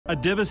A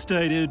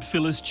devastated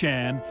Phyllis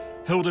Chan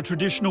held a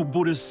traditional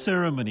Buddhist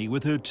ceremony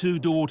with her two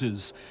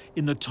daughters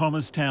in the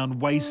Thomastown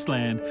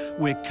wasteland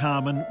where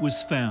Karmein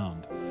was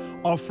found,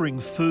 offering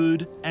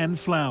food and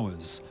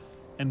flowers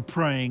and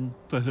praying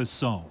for her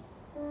soul.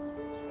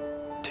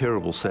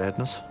 Terrible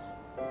sadness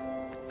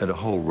at a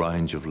whole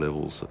range of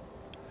levels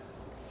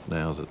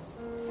now that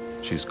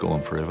she's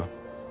gone forever.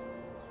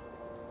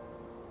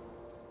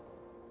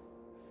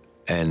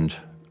 And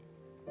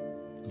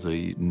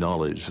the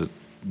knowledge that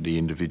the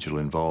individual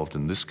involved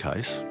in this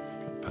case,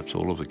 perhaps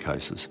all of the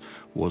cases,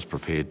 was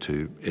prepared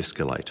to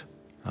escalate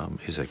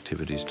his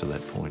activities to that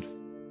point.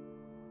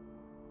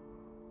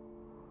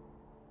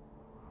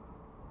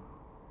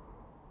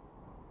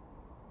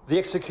 The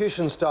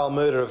execution-style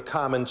murder of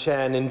Karmein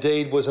Chan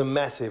indeed was a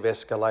massive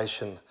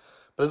escalation,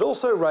 but it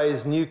also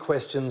raised new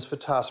questions for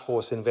task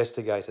force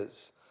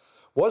investigators.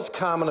 Was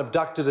Karmein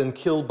abducted and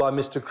killed by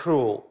Mr.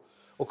 Cruel,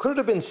 or could it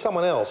have been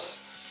someone else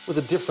with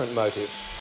a different motive?